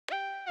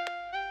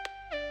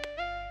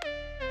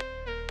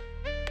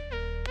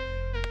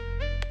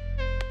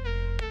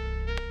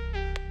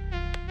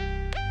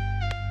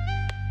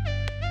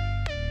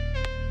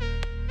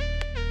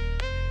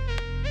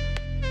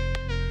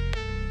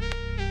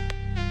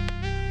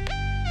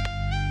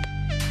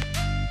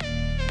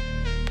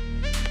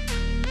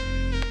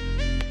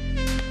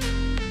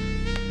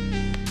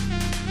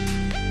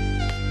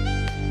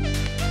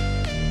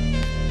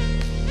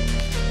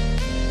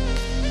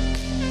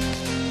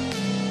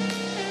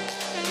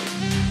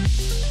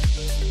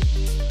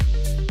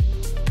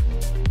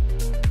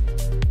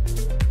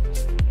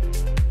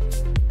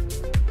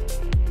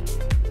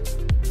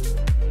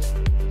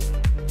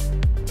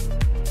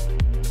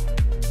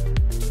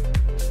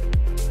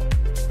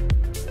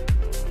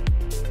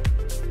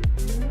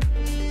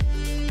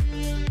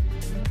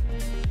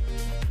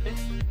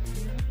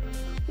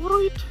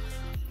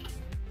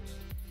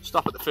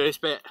Stop at the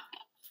first bit.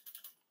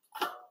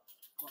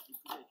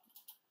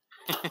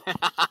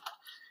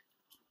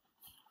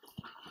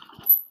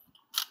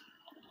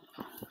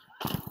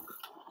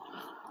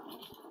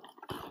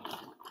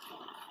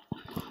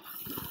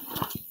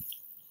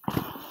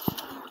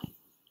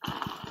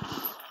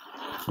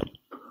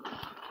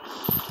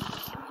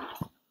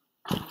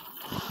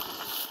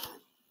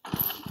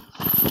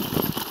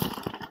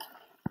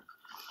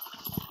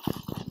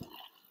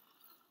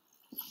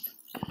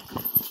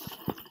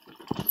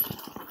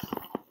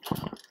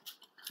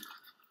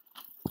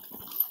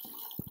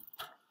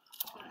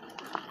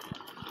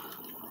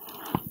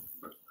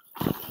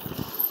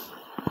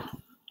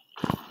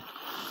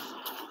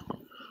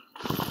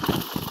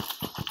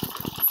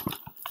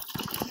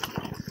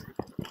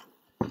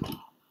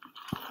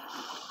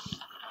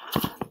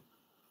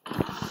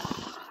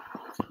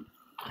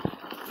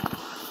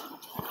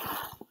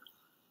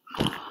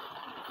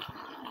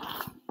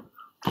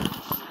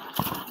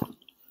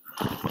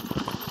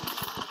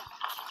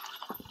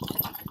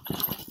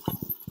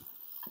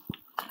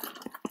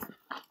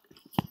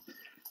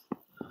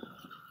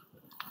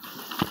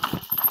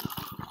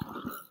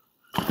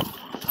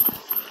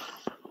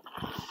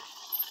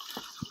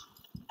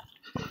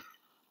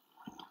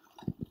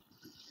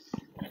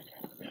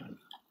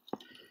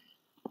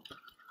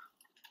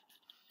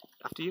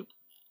 After you.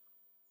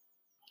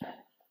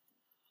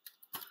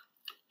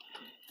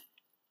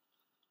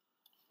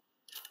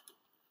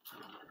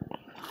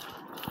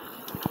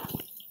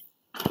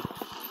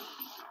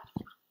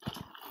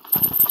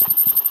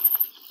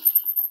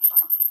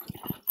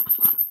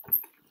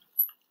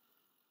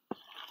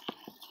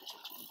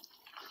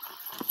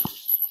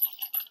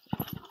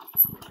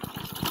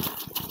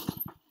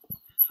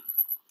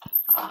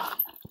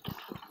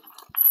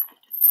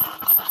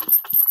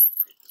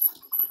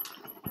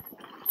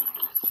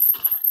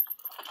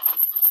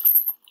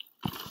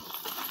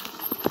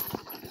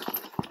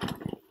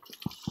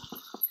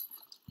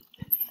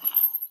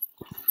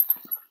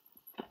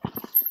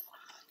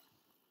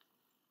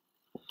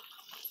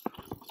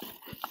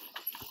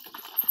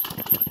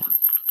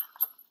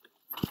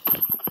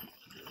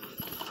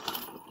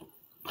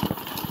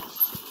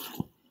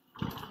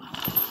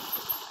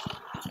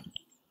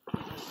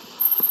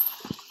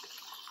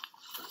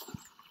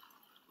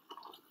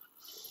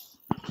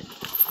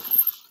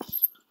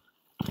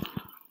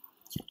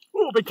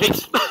 Oh, big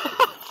case.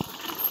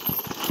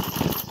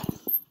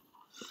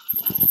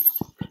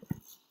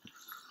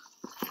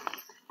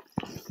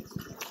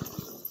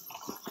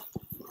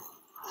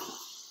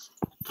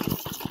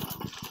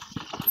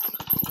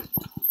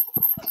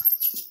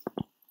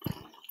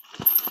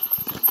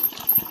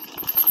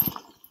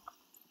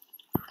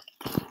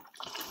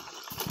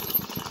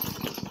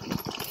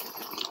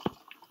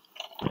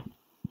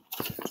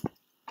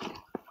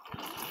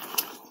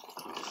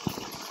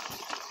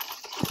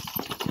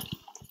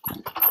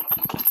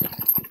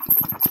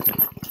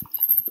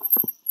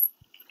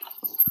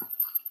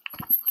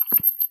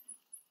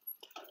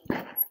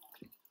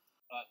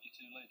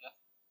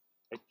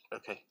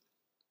 Okay.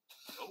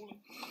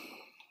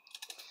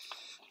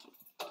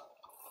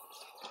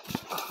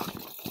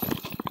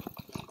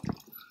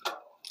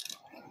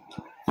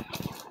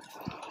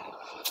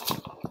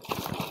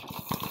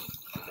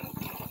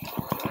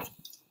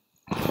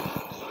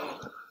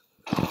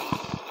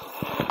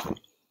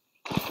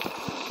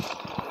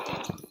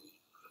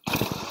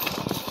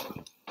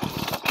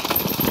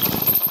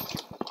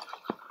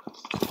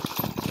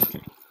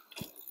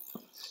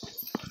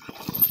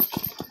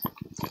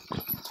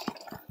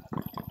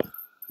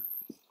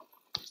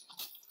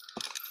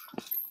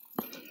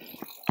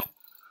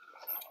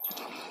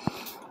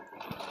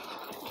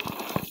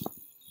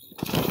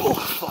 Oh,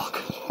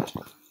 fuck.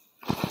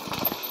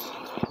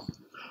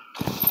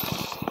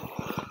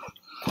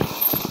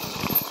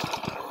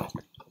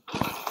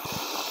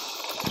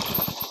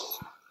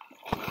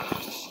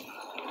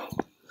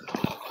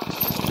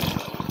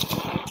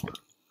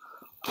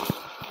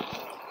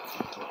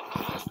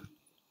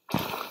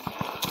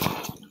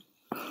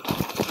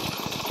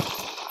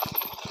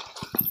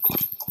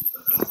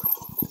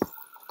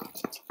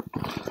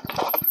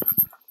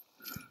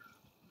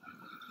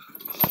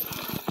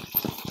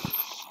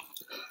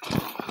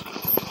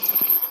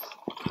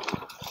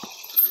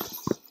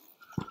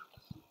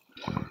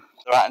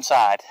 Right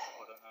inside.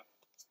 I don't know.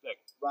 It's big.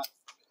 Right.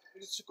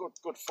 It's a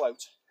good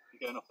float.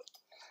 You're going up it.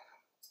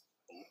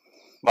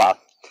 Well,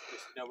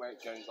 You know where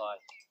it goes like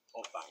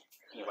up bank?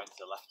 You went to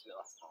the left of it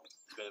last time. It's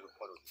a bit of a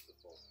puddle just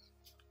before.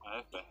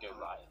 Okay. Go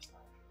right this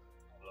time.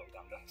 A little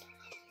gander.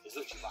 There's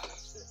literally right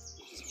next to it.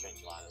 You just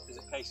change line up. Is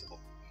it caseable?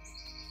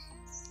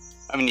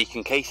 I mean, you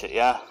can case it,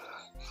 yeah.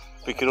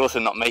 We could also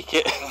not make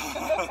it.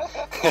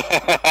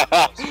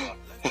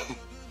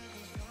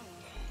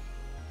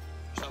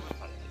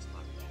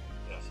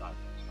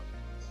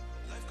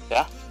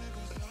 Yeah?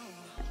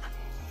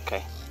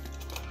 Okay.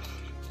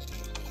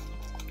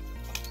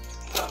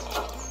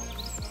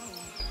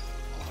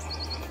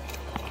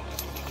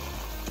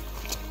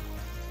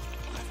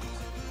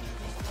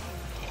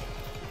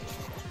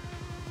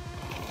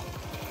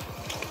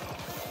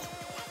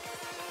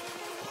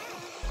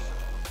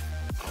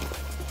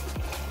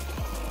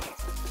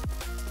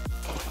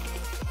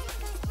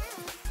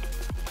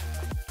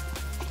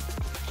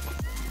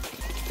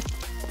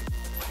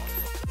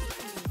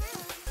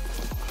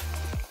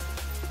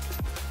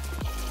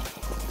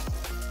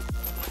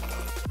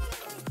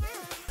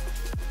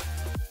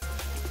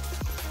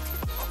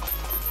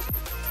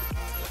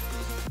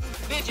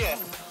 Did you?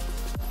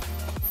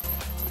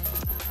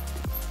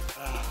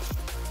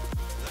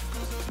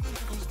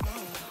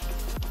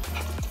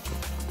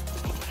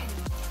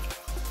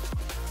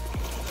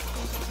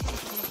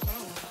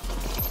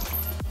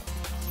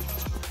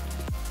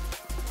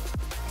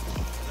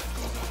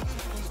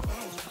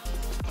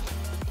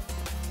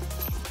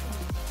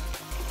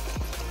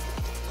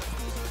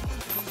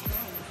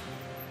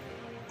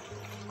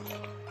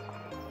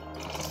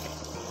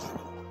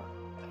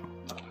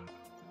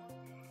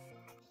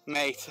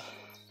 Mate,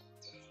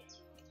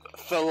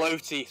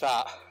 floaty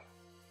that.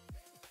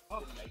 I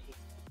didn't make it.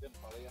 Didn't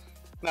follow you.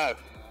 No,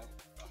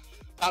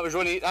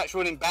 that's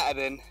running better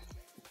than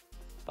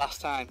last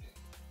time.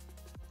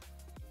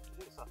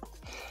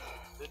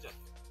 Did you?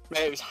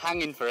 Mate, it was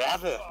hanging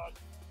forever.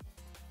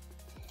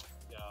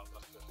 Yeah, I'll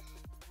have to.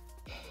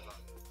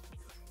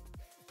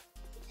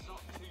 It's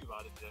not too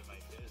bad if you don't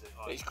make it, is it?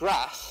 Like, It's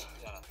grass.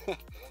 yeah. Yeah,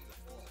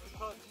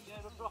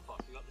 the drop off,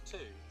 you got the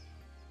two.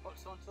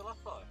 What's on to the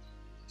left eye?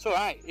 It's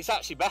alright, it's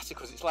actually better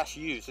because it's less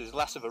used, there's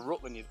less of a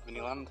rut when you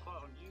land. Quite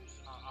unused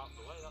out of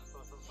the way, that's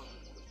what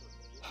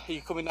I Are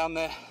you coming down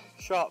the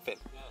shark fin?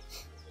 Yeah.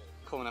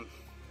 Coming in.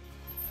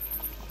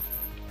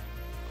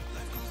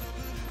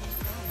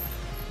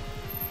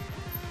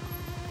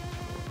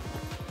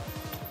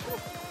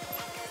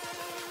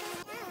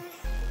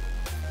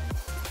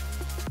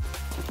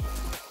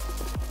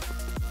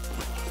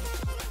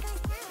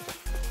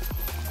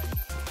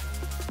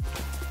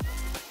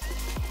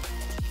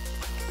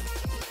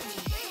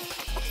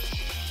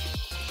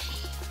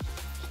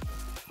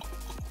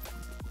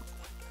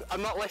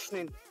 I'm not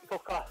listening,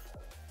 fuck off.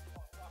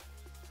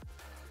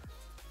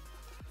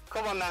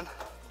 Come on then.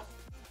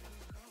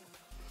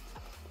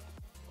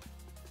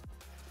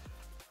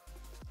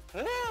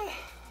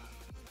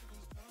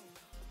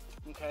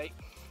 Okay.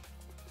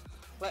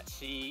 Let's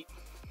see.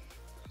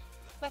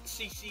 Let's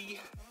see.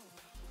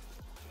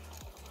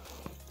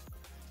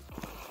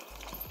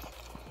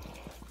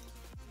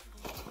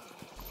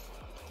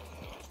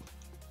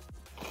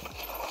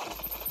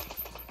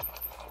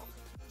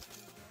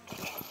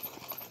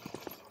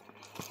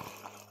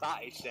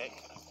 That is sick.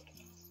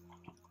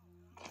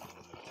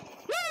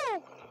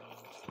 Woo!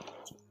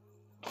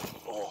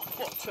 Oh,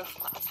 butter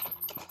flat.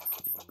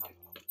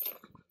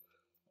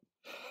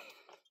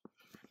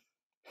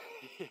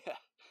 Yeah,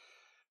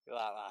 you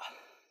like that.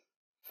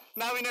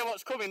 Now we know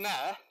what's coming there.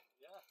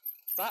 Yeah.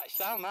 That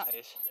sound that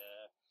is.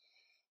 Yeah.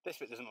 This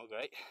bit doesn't look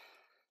great.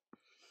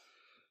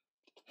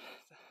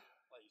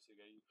 Let you two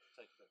go, you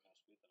take a bit more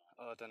speed than I.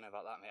 Oh, I don't know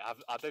about that, mate.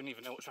 I don't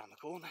even know what's around the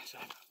corner, so.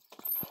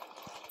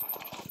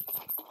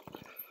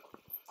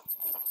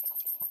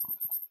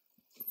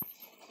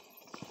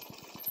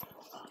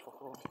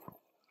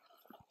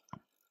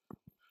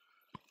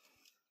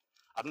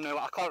 I don't know,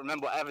 I can't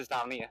remember whatever's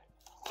down here.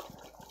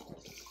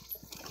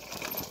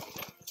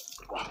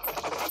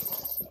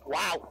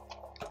 Wow!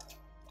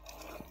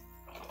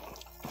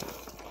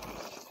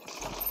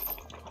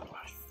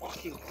 I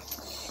fucking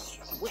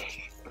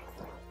swish!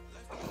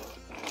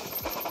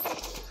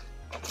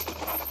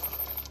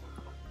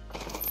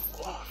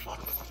 Oh, fuck.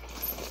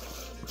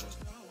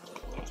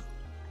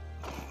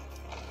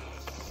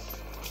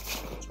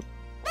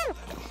 Woo!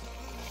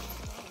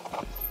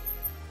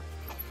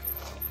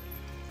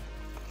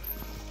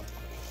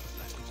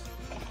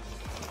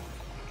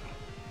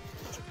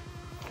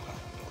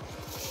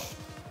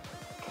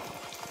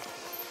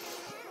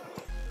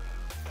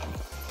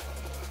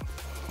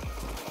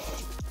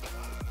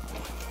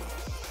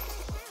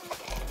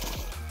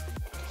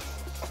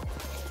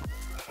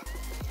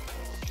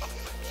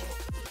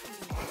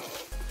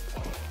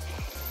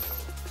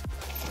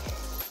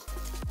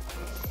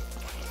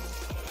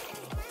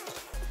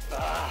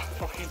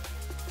 Fucking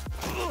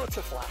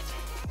butter flat.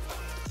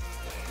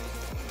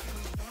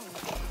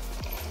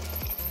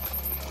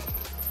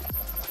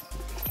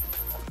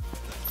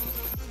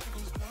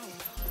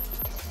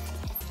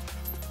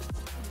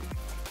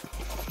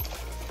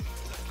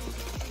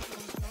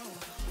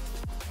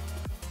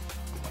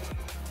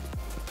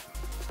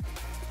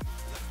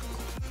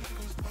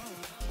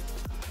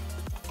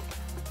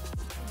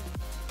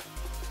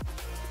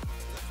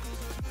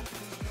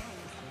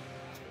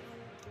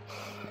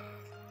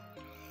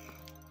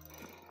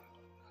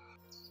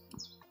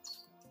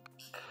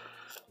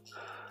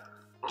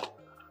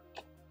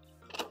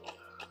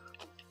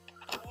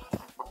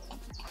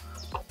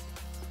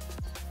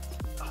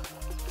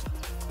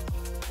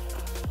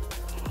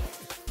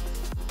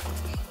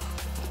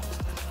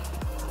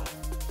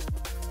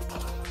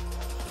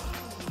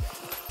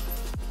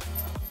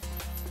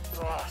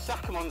 Oh,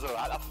 second one's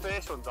alright, that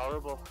first one's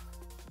horrible.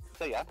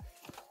 So yeah.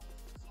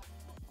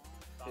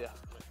 Yeah.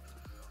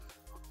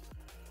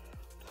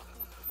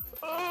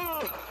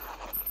 Oh!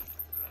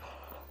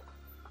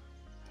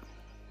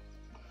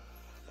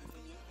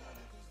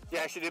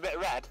 Yeah, should do a bit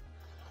of red.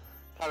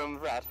 Carry on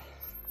with red.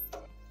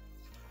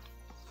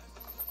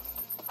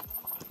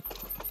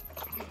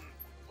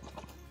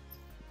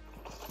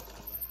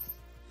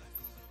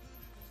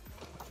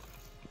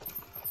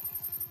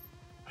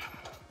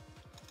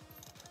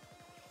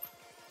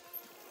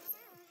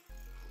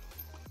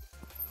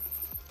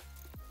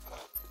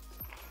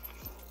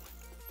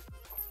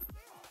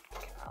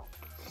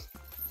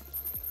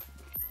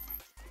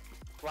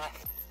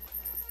 left.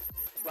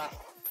 Left,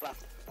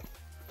 left.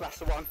 That's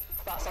the one.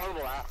 That's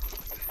horrible, that.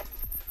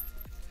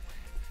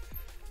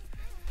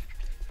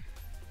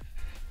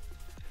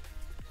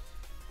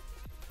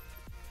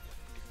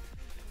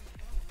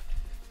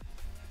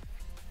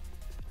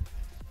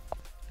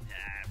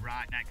 Yeah,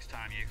 right next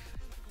time, you.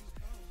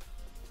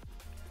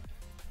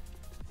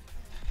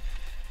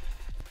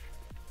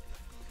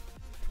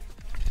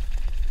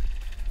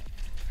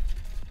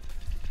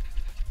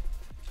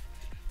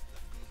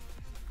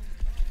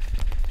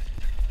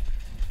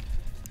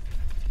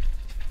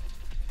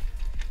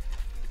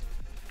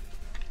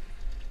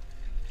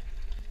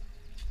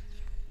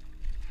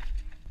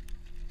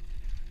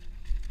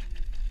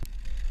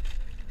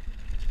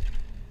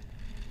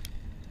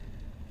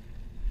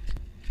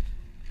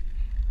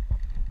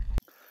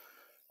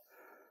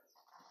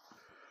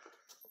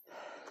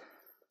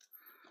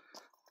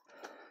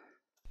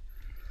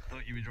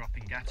 Thought you were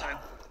dropping ghetto.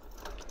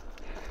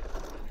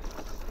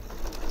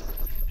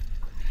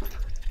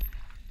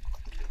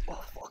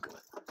 Oh fuck.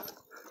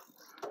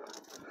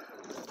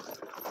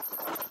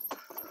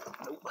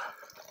 Nope.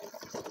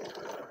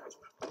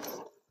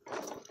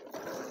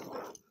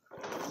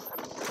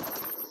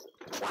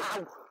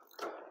 Wow.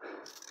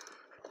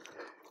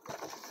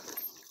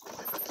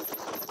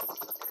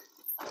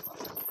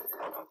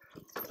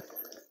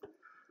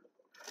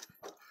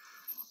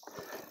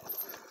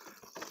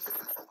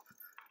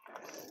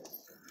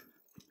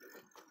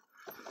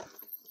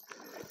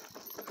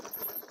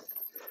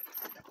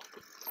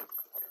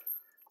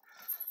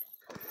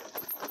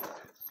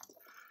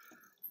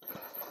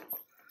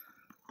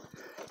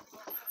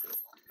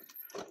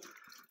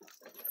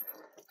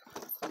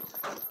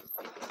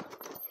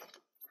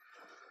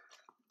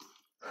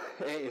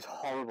 It is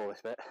horrible,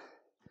 this bit.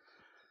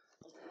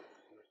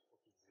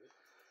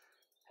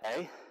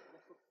 Hey?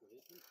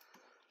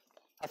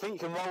 I think you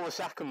can roll the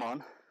second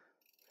one.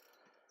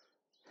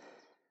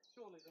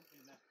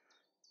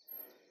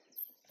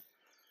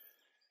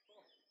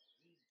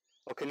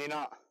 Or can you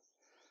not?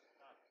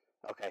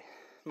 Okay,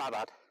 my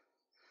bad.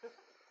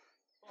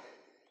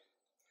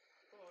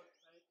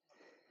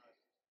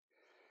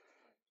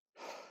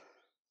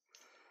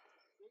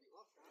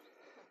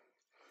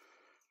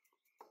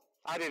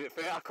 I did it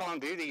for I can't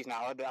do these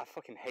now, I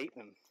fucking hate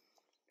them.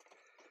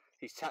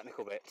 These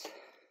technical bits.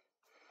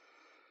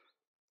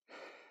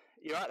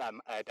 You right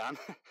there, Dan?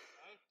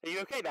 Are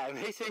you okay there,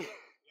 matey? Yeah, no,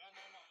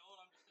 not at all.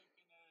 I'm just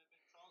thinking the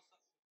trial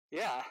section.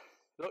 Yeah,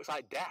 looks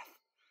like death.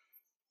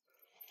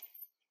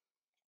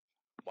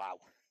 Wow.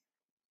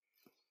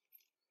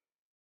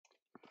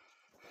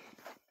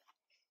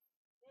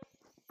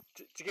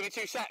 To give me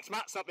 2 secs,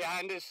 Matt's not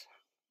behind us.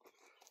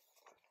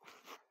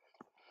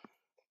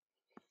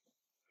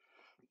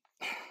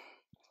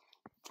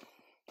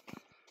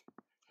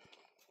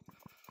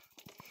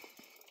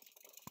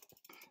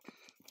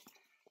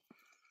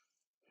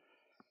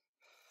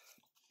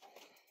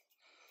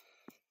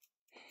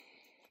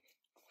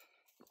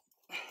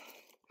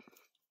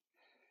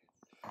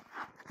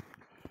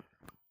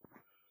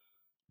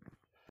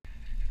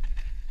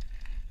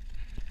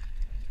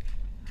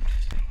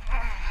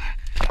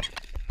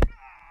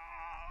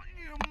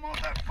 You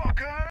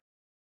motherfucker!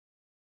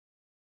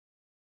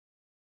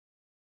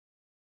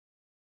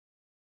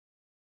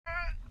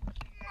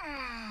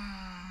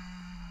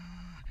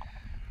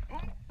 Oh,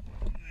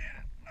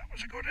 yeah, that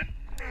was a good one.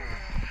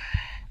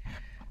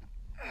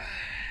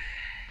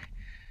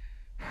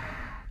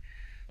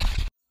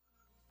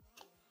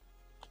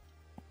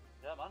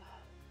 Yeah, man.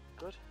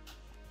 Good.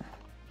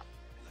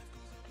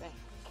 Okay.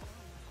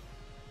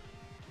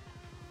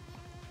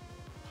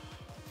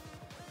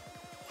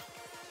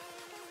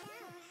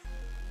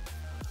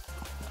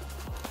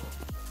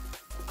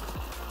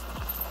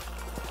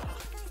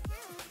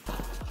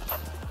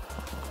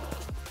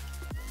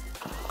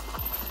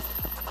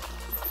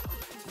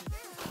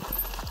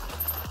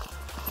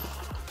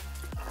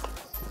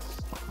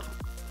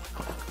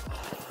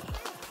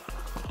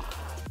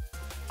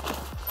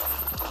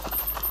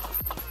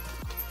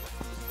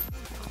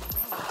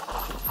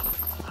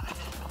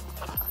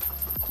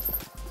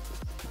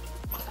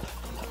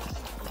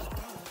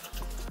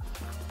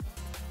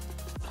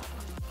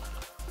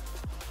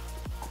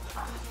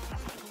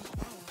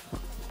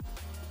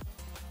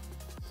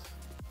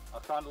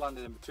 Kind of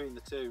landed in between the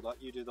two, like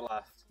you do the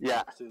left,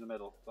 Yeah. to the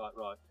middle,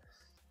 right.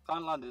 Kind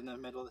of landed in the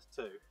middle of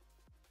the two,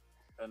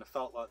 and I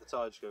felt like the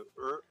tire just go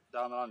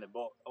down the landing,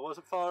 but I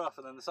wasn't far off.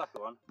 And then the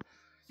second one,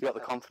 You got the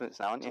confidence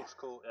now, haven't you? just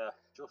cool, yeah,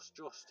 just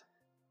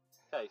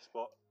case.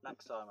 But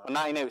next time, Well,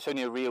 now you know it's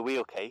only a rear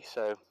wheel case,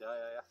 so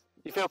yeah.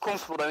 you feel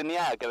comfortable though in the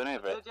air going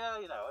over I it. did, yeah,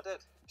 I did.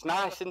 It's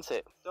nice, isn't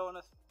it? Don't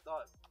want to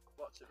like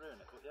watch it ruin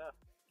it, but yeah,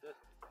 did.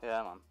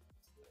 Yeah, man.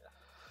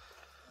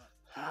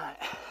 Alright.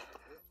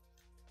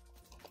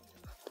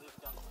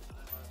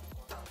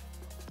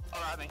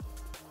 Alright, mate.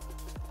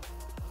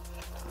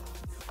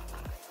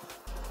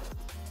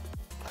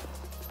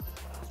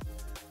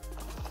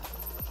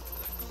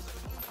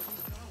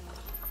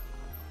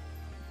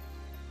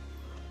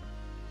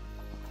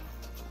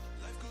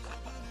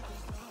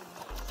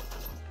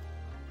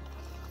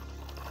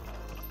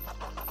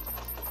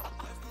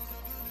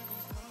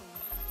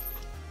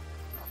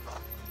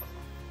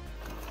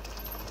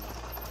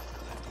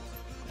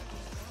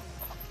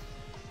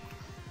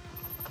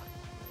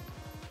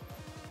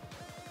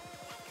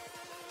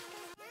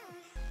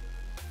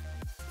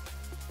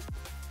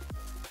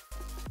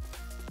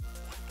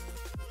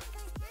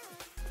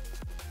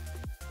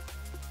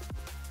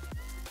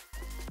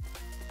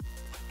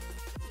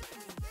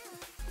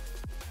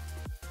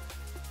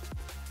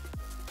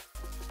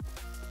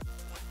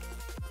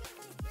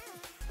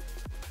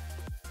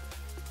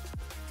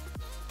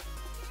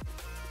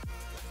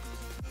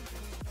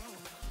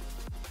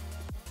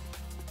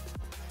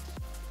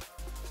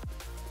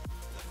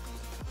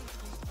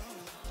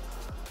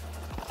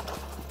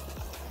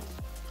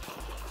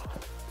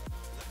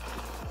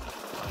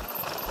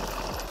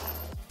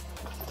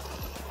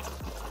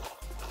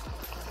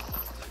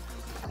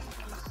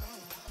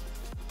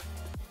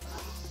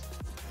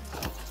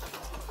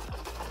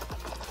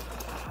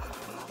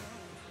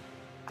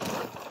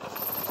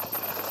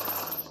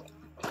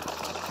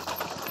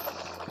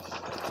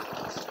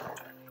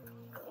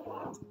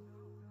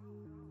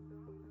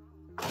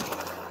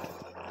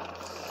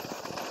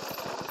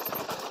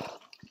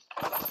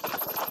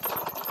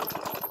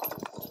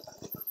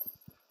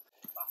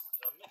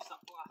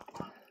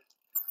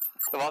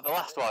 What, the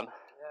last one?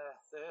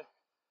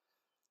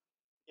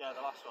 Yeah,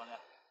 the last one, yeah.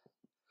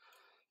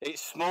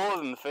 It's smaller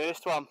than the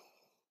first one.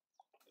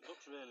 It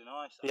looks really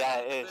nice. Yeah,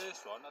 it is. The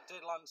first one, I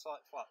did land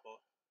slightly flat, but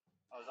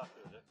I was happy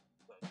with it.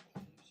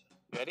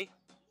 Ready?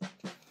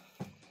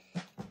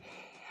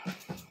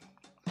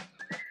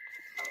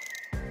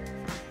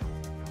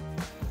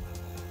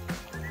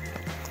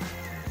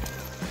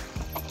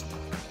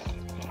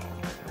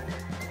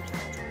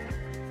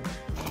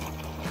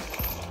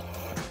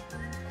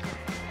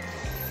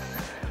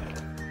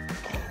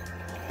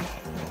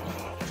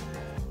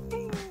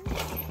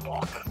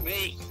 Fuck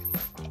me!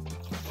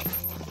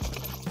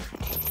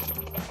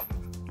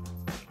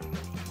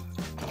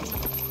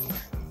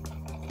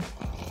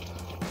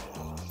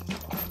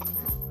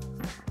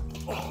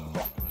 Oh,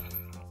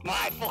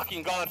 my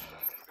fucking god!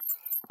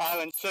 I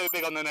went so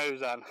big on the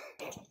nose then.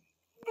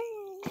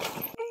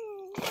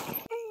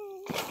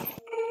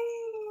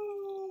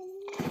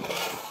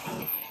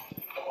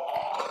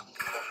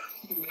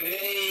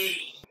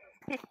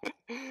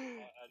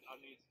 I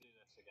need to do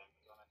this again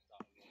because I messed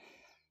up again.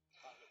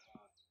 That looks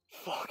nice.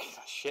 Fucking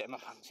shit in my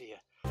pants here.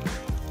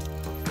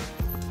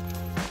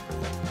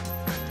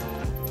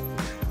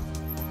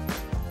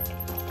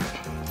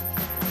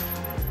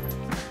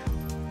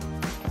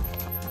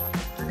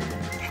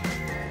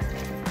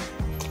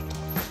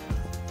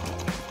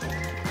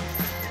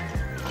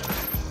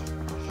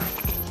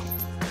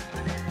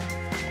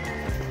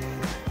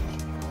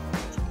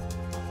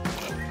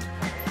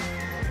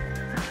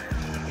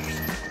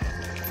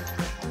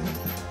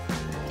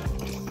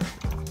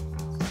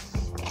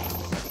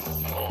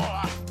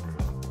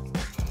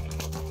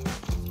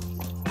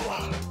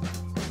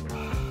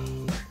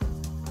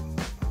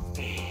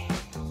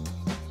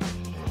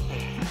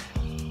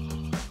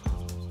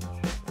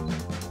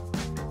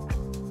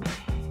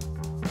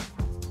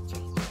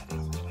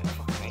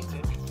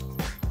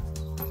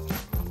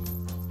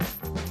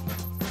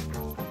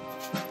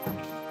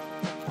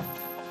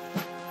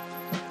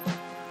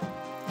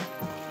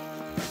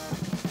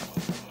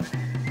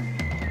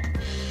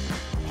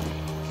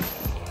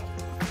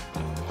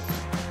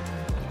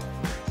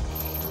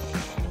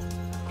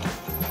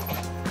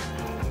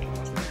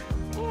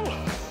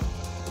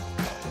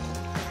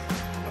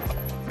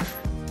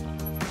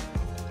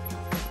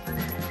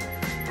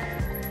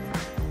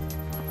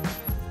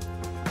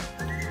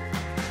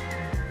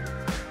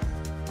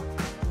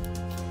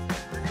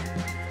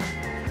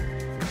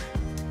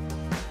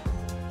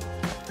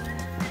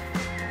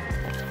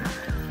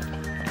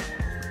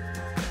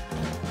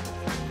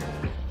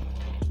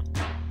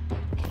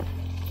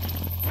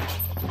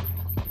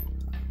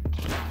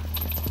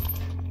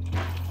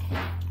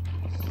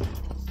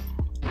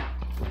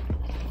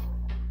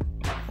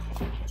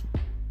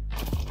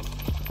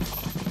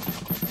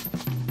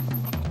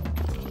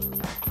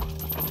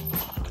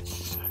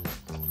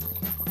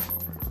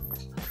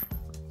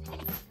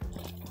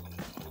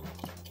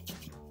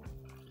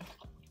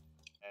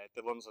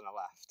 The ones on the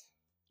left.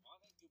 I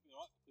think you'll be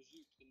alright because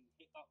you can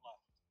hit that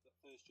left, that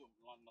first jump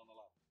and land on the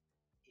left.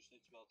 Just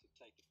need to be able to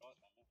take it right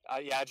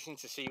then. Yeah, I just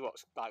need to see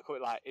what's like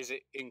quick. Like, is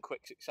it in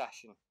quick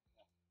succession?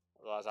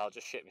 Yeah. Otherwise, I'll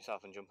just shit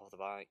myself and jump off the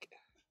bike.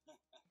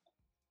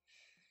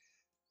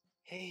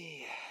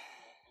 Hey.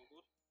 All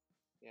good?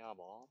 Yeah,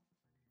 boy.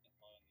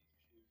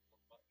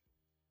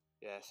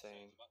 Yeah,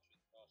 same.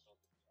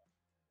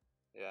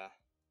 Yeah.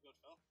 Good,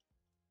 Phil.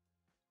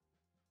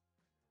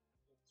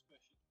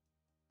 Squishy.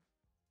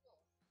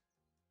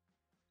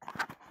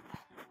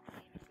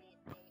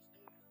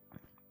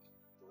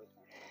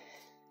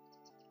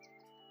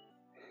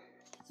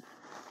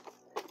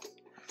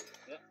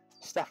 Yeah.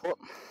 Step up.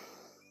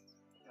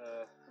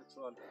 Which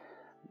one?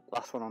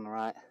 Last one on the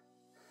right.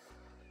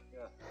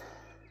 Yeah.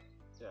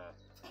 Yeah.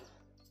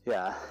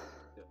 Yeah.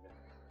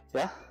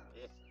 Yeah.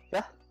 Yeah?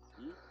 Yeah.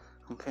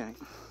 Yeah? Okay.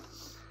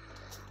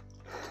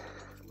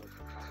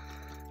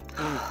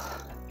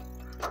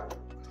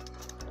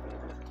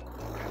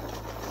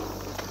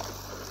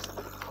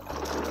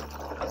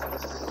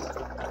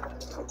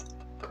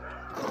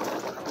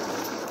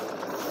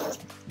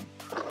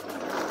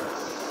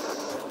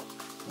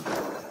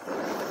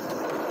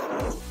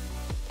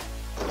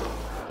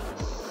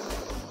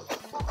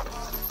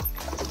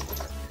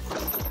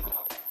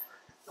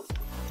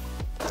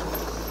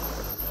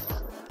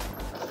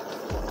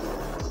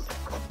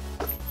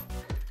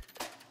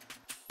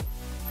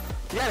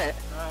 Get it?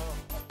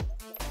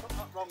 Put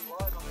that wrong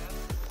line on the end.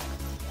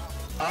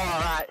 Oh,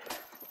 alright.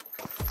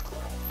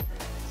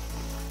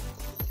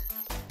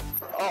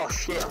 Oh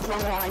shit,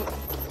 wrong line.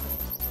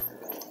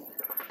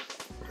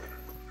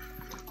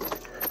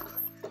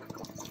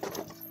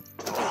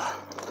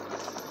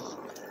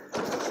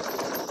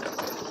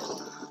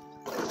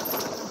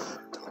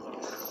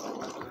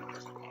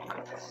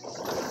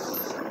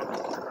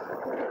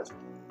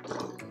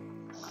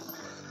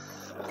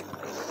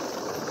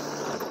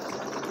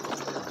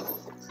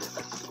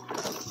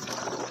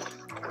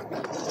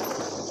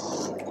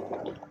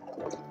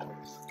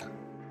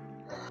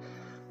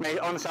 Mate,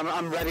 honestly,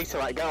 I'm ready to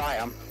let go, I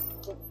am.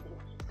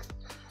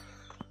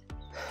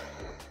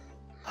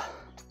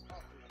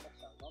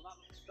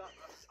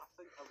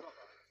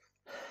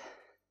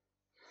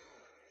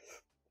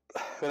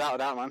 without a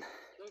doubt, man. I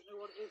don't know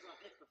what it is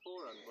I hit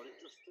beforehand, but it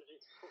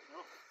put me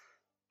off.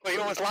 Well,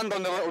 you always land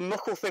on the little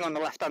knuckle thing on the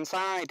left-hand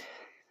side.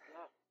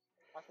 Yeah.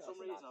 For some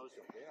reason I was...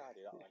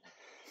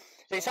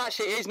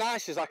 It is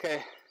nice. It's like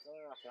a...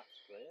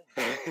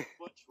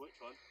 Which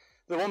one?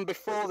 The one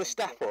before the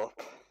step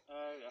up.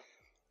 Yeah.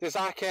 There's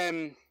like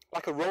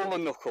a roller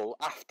knuckle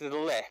after the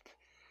lip.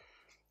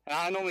 And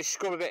I normally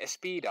scrub a bit of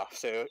speed off,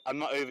 so I'm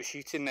not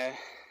overshooting the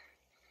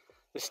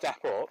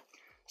step up.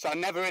 So I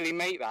never really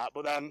make that,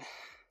 but then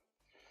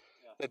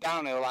the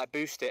downhill, like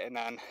boost it and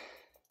then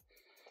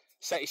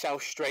set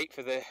yourself straight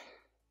for the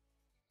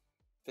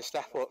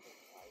step up.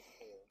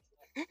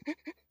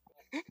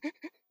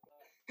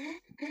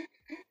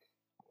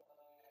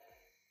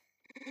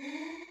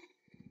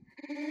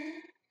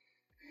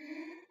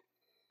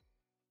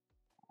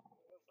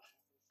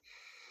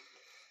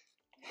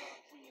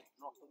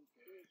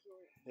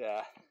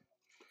 Yeah.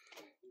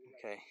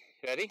 Okay,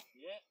 you ready?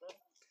 Yeah.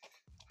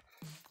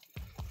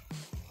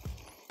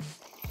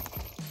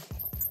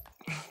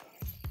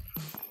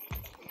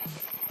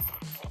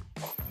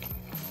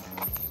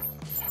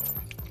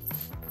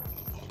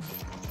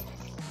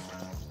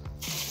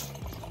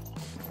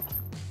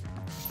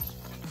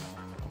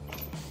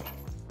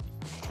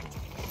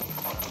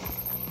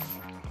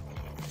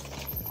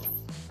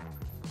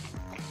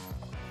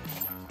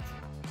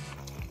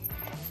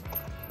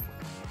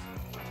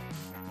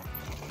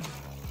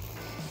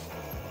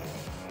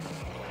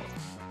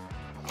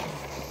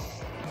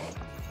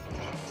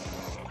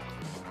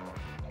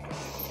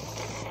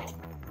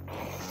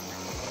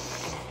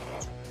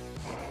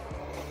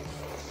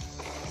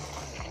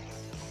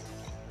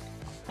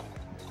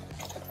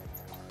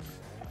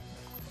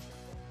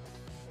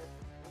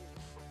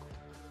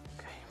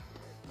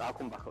 I'll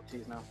come back up to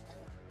you now.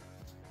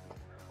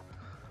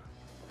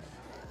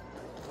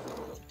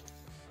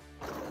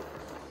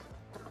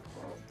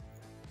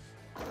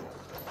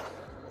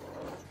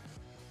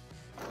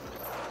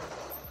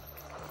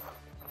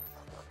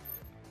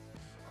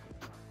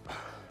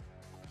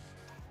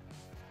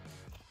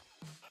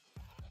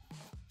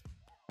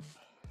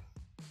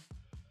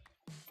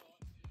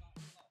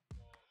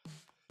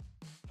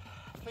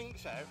 I think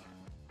so.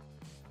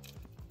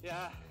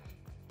 Yeah.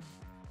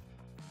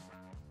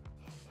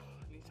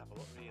 Have a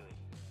look, really.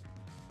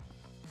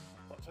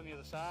 What's on the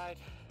other side?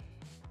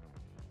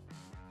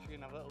 Should we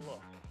have a little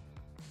look?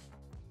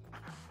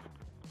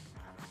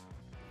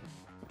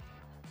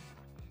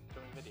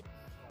 Show me a video.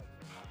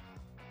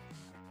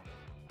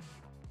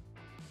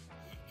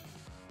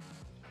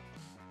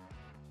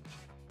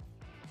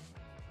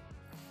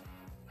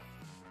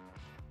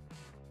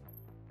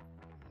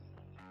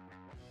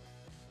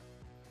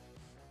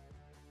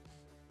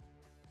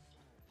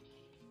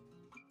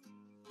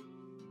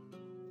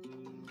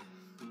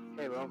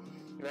 Okay, well,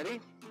 you ready?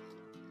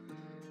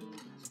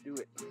 Let's do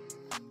it.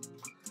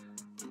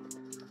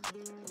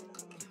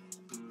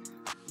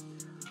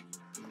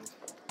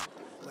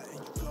 Letting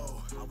you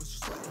go, I was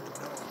just letting you know.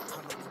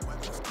 I know the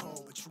weather's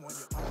cold, but you on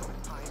your own.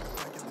 I ain't a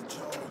regular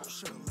Joe, you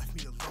should've left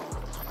me alone.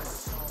 I'm in the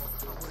zone,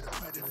 I'm where the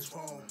predators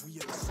roam. We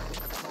in the same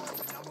throne,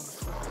 and I'm on the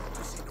throne.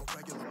 This ain't no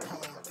regular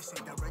poem, this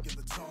ain't that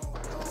regular tone,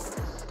 no.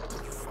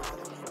 You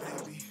follow me,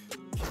 baby,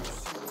 can't you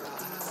see what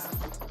I have?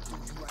 Do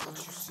you like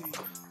what you see?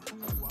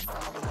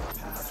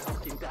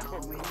 Fucking down. I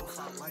don't know if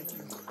I like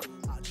you.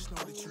 I just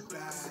know that you're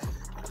bad.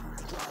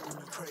 You're driving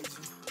me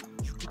crazy.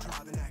 You can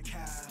drive in that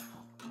cab.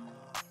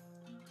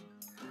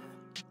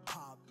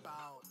 Pop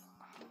out.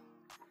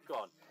 Go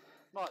on.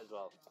 Might as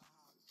well.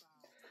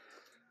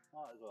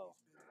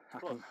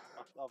 Come on,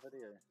 I'll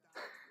video.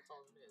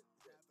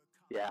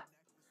 Yeah.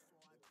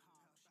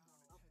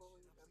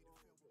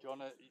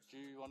 Do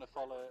you wanna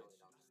follow?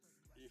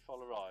 You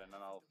follow Ryan,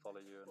 and I'll follow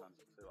you, and then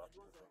see what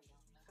happens.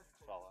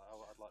 Well,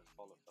 I'd like to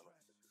follow Philip.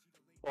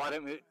 Why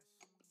don't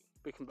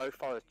we can both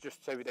follow,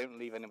 just so we don't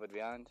leave anybody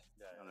behind.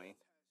 Yeah. You know what I mean?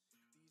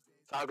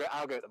 So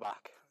I'll go at the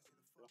back.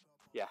 Sure.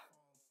 Yeah.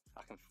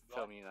 I can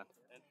film you then.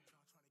 In.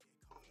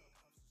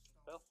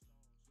 Phil?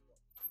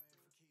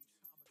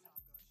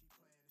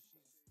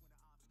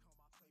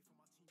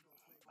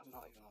 I've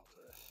not even looked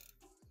at this.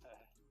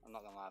 I'm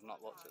not gonna lie, I've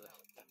not looked at this.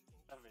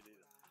 I mean,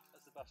 either.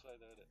 That's the best way of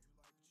doing it.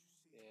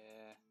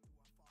 Yeah.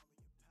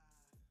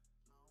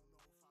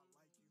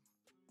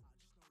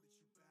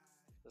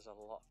 There's a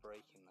lot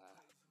breaking there,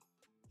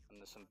 and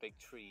there's some big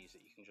trees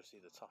that you can just see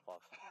the top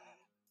of.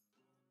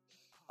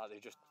 Like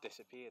they've just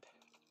disappeared.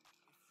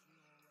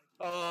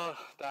 Oh,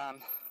 Dan.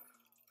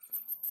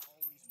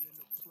 Always been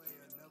a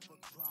player, never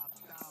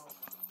dropped out.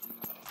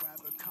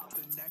 Rather cop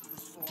the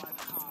necklace before I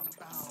cop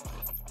out.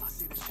 I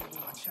see the shit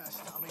on my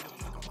chest, I laid a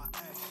pick on my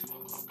ex.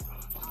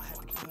 I had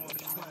to go on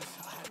the quest,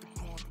 I had to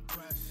go on the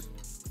press.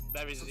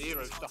 There is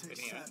zero stopping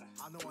here.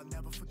 I know I'll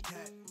never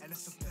forget, and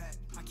it's a bet.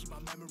 I keep my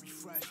memory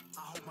fresh.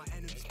 I hope my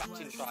enemies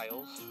Catching blessed.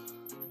 trials.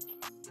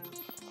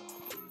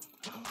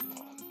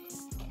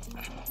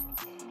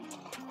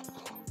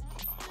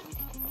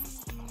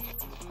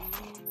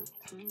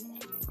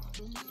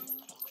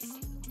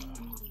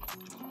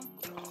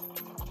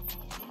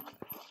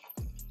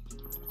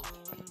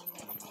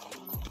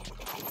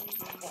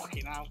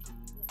 now.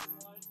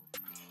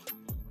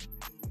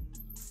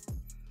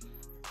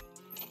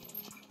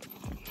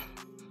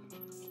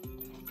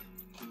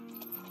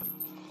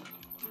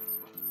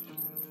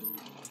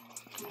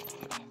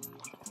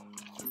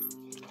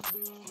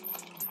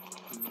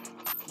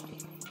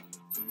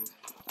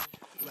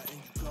 Letting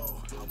you go,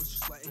 I was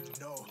just letting you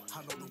know.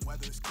 I know the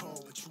weather is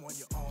cold, but you on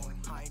your own.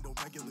 I ain't no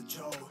regular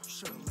Joe. You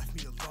should've left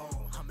me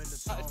alone. I'm in the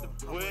zone. That is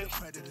the I'm where worst,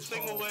 predators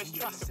single roam. worst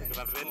We in the traffic we've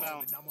center ever been of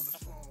down. and I'm on the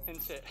phone.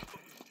 Isn't it?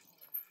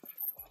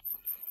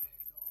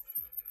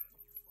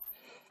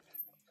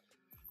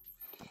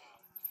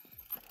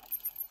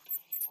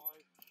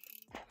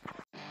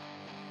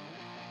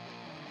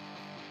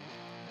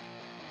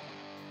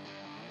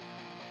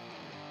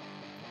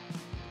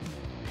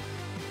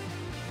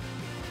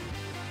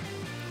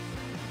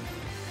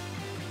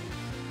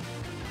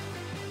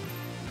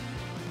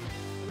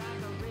 Like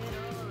a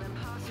riddle,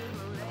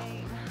 impossible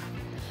lane.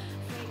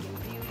 Faking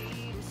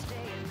beauty to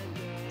stay in the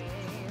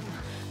game.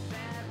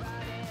 Bad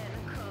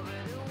riding, cover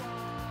the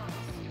walls.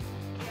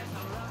 Guess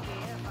I'm lucky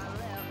if I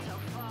left to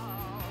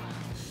fall.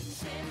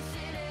 Sin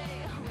City,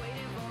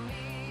 waiting for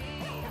me.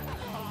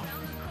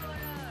 Around the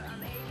corner,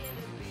 I'm aching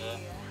to be.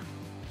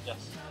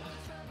 Yes.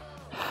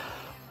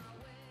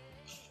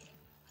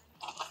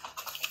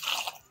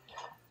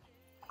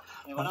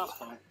 Anyone else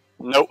coming?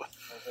 Nope.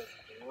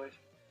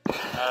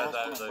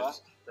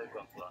 Those. They've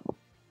gone for that.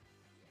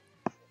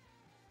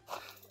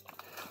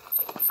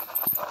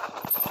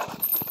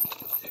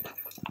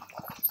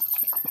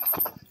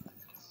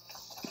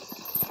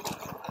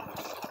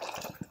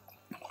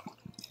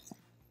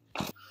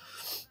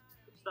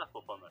 Step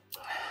up on that.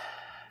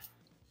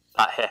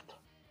 That hip.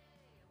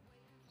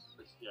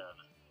 Yeah.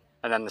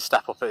 And then the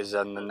step up is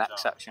in the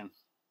next section.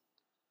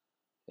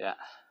 Yeah.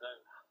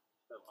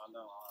 I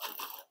know.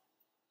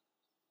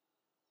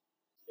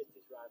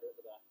 Fittest rider at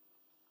the back.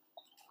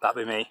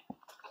 That'd be me.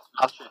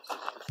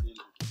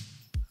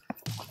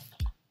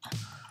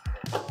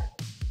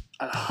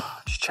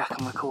 Just check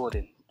I'm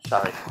recording.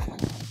 Sorry.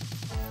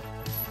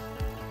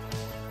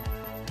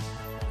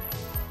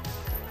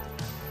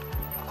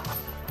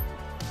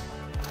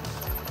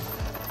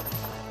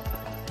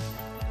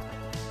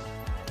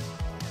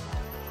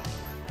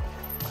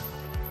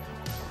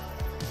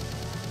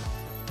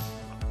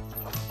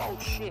 Oh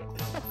shit.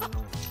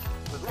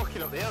 I was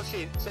looking up the hill,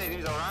 saying he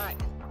was alright.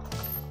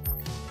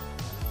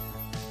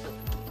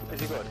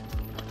 Is he good?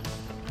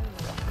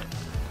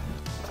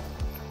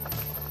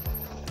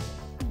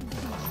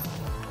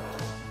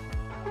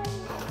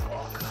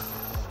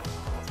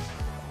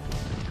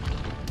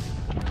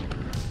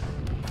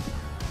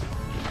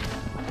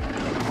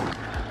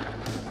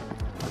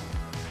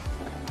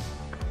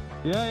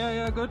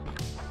 Yeah, good.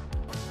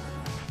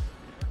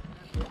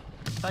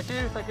 Thank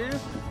you.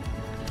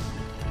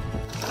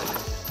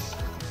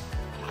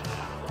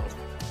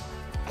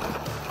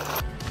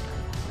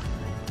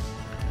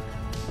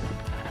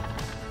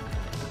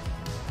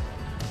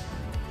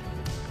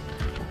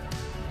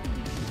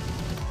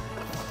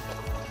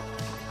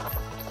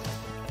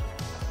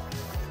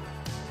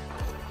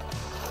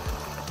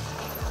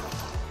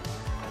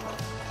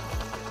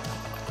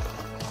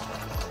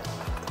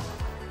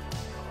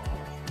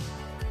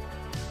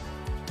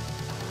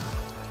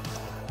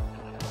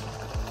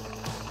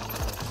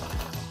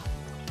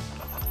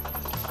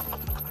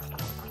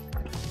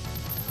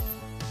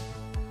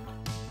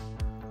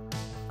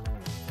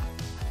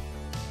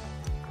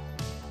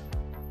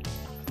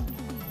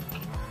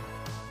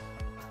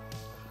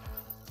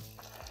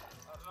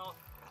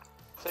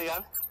 Say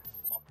again?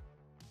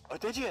 Oh,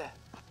 did you?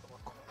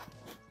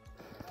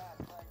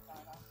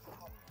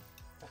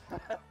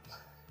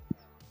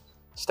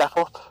 Step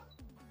up.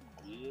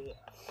 Yeah.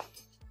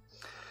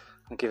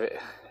 And give it.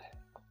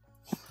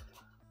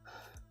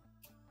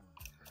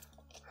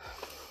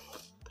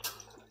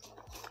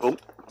 Oh.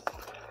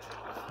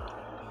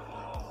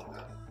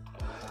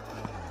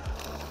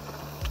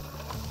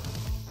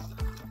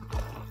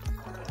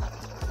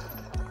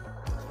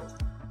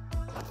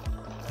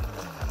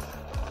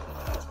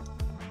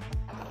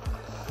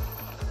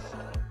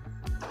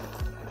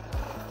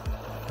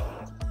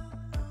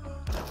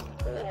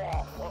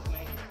 Oh, fuck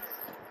me.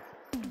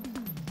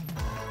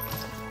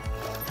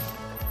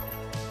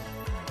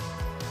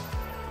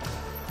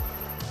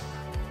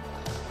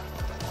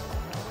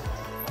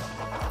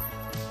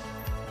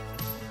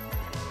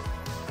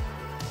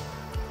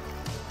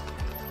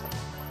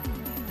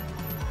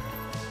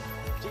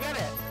 Did you get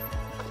it?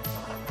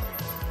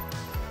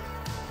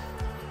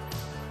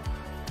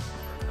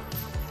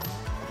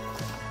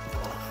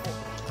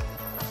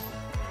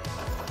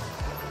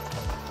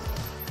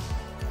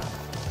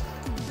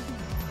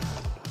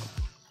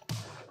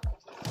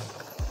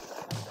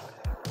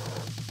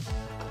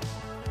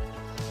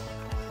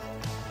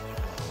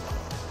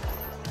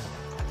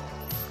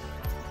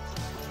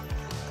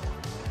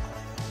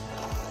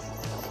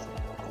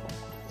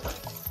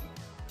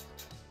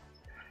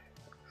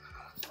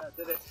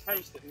 Did it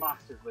taste it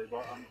massively,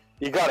 but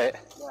You got it?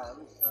 yeah, at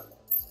least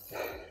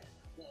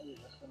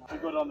Be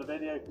good on the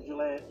video because you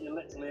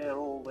literally hear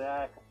all the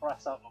air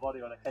compress out my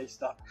body on a case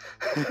stop.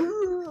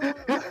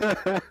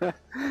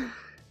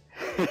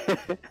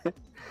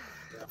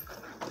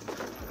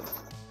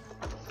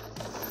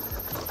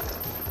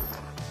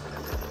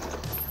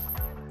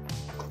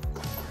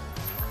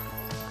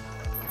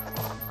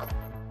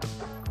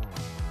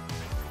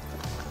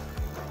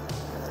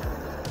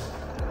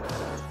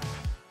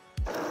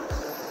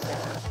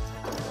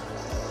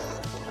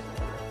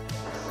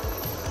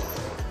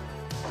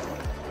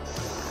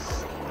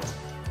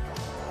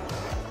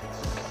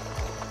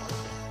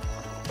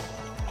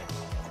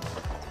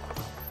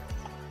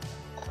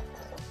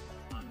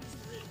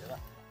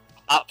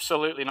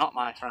 Absolutely not,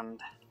 my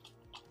friend.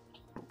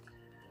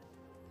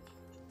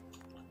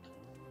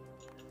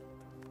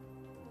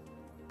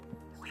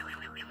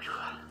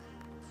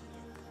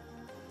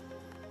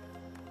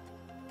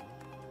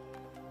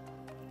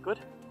 Good?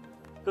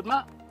 Good,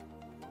 Matt?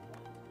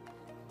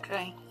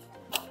 Okay.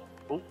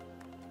 Oh.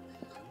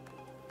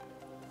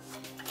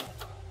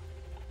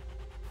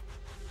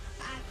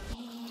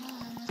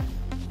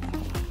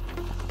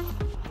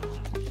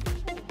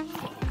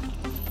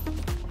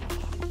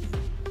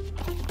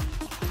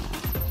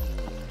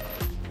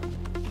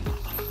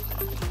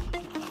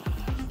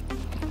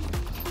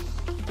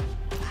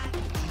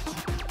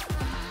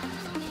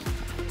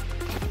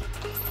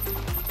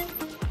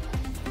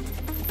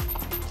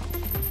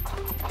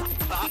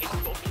 That is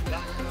fucking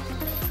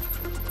definitely.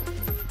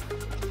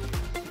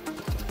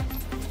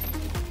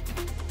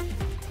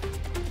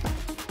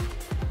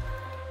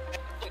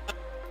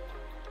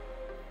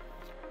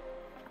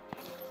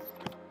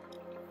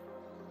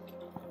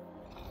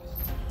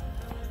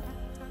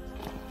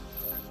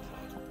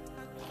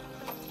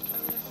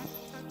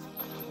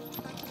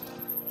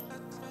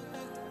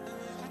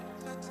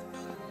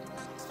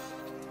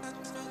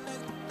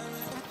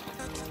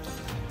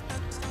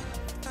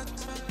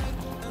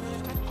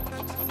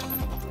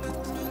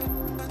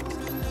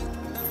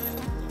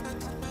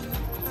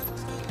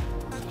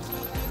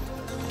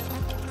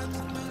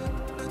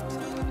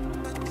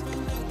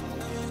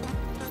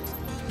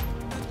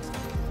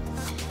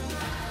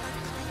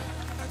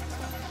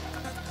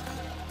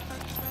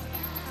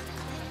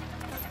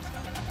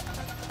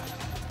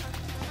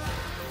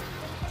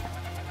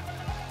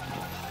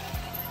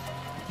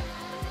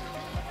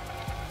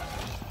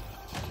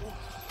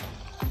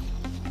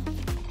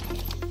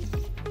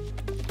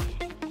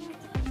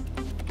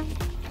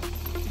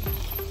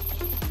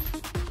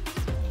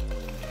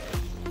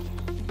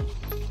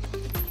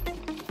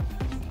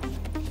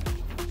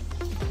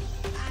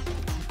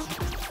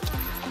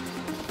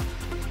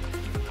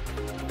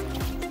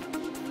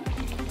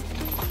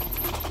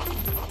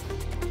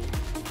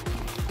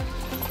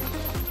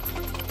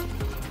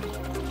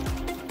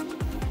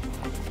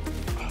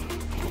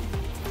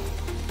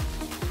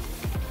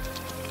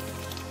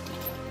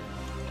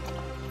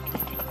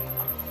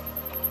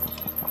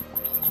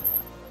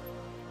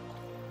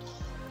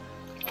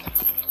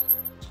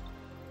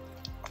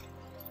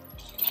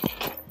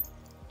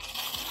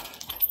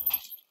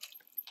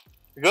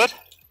 You good?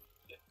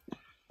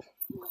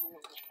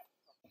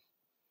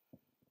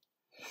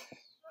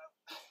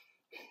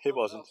 It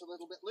wasn't. A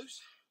little bit loose,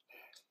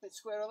 a bit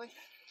squirrely.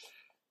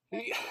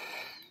 Yeah.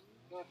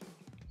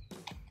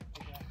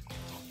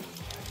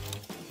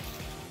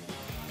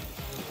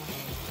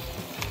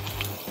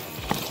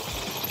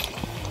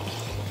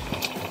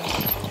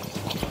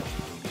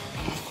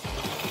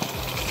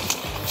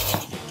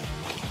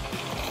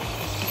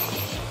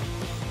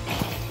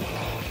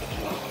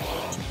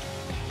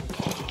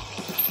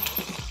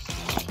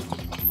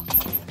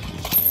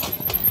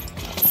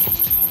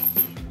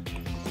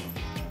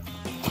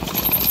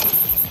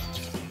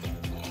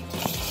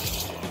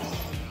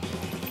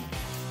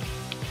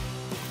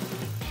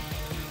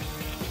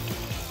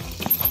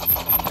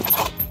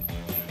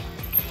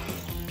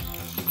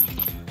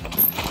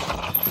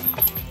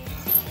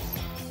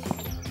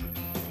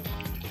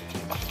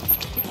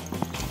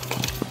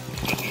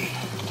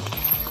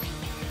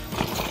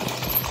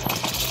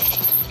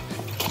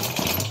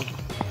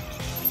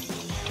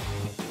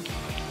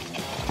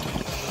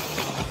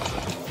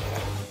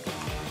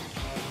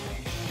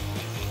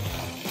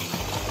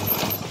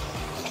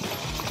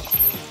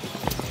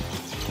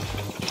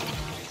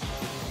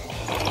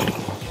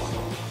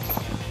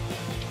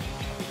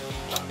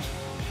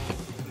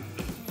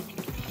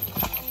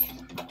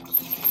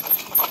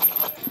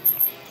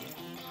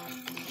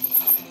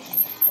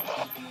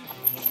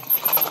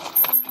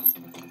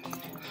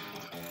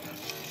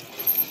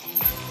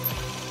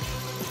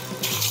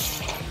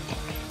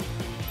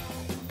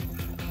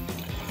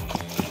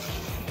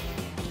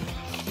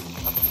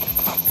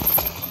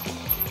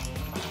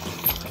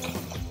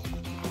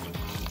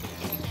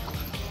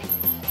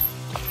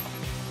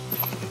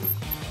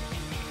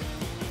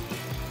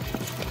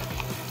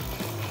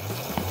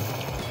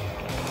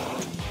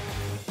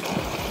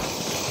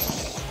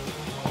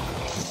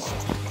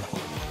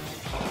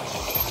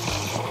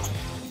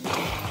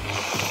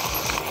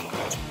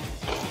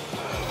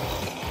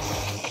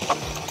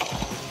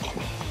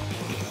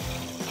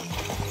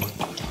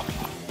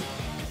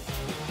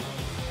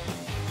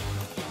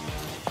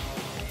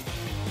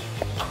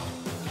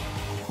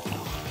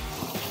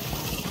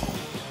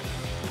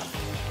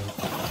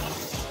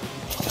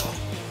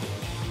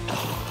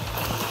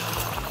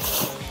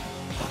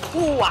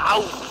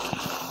 Wow!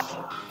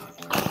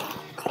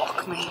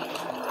 Fuck me.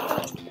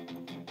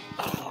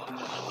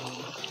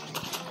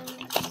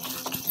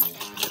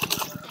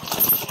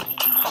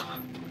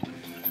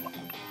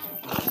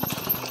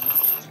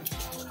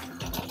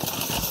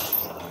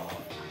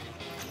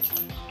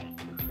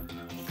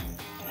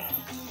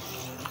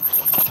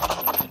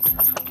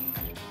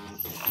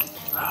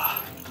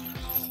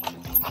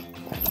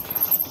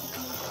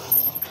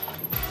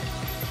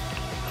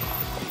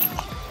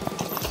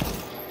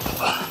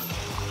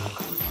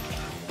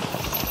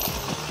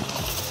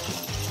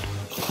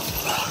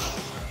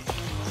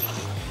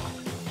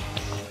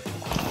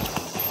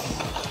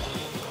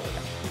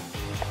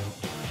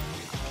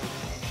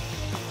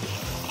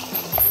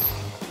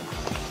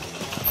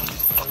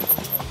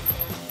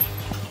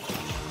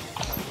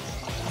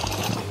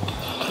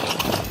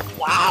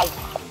 Wow!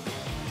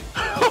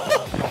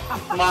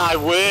 My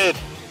word!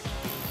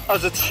 That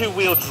was a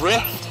two-wheel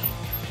drift.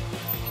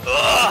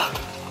 Ugh.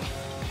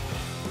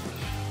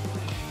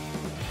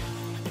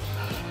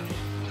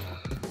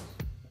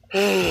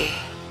 Is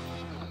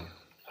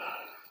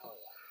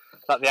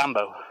that the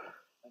ambo?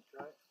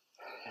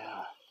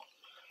 Yeah.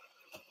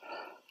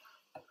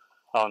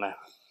 Oh no.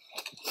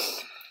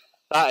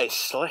 That is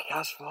slick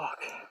as fuck.